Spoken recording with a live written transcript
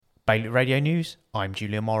Bailiwick Radio News, I'm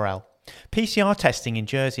Julia Morrell. PCR testing in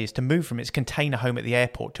Jersey is to move from its container home at the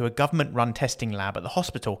airport to a government-run testing lab at the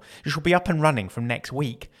hospital, which will be up and running from next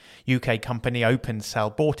week. UK company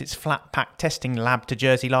OpenCell bought its flat-pack testing lab to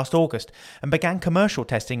Jersey last August and began commercial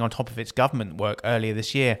testing on top of its government work earlier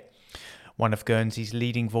this year. One of Guernsey's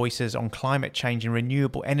leading voices on climate change and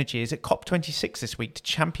renewable energy is at COP26 this week to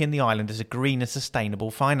champion the island as a green and sustainable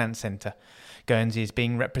finance centre. Guernsey is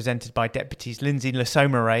being represented by deputies Lindsay Le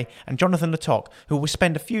Sommeray and Jonathan Le Toc, who will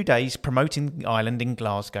spend a few days promoting the island in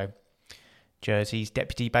Glasgow. Jersey's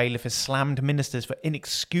deputy bailiff has slammed ministers for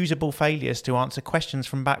inexcusable failures to answer questions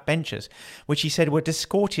from backbenchers, which he said were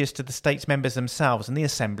discourteous to the state's members themselves and the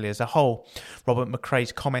Assembly as a whole. Robert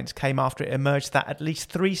McRae's comments came after it emerged that at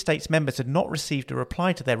least 3 states members had not received a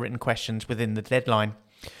reply to their written questions within the deadline.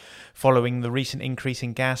 Following the recent increase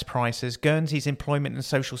in gas prices, Guernsey's Employment and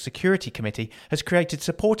Social Security Committee has created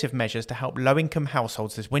supportive measures to help low-income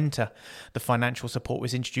households this winter. The financial support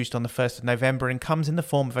was introduced on the 1st of November and comes in the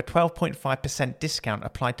form of a 12.5% discount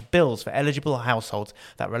applied to bills for eligible households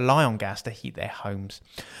that rely on gas to heat their homes.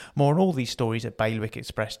 More on all these stories at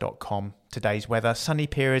bailiwickexpress.com. Today's weather, sunny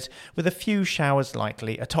periods with a few showers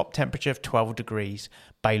likely, a top temperature of 12 degrees.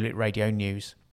 Bailiwick Radio News.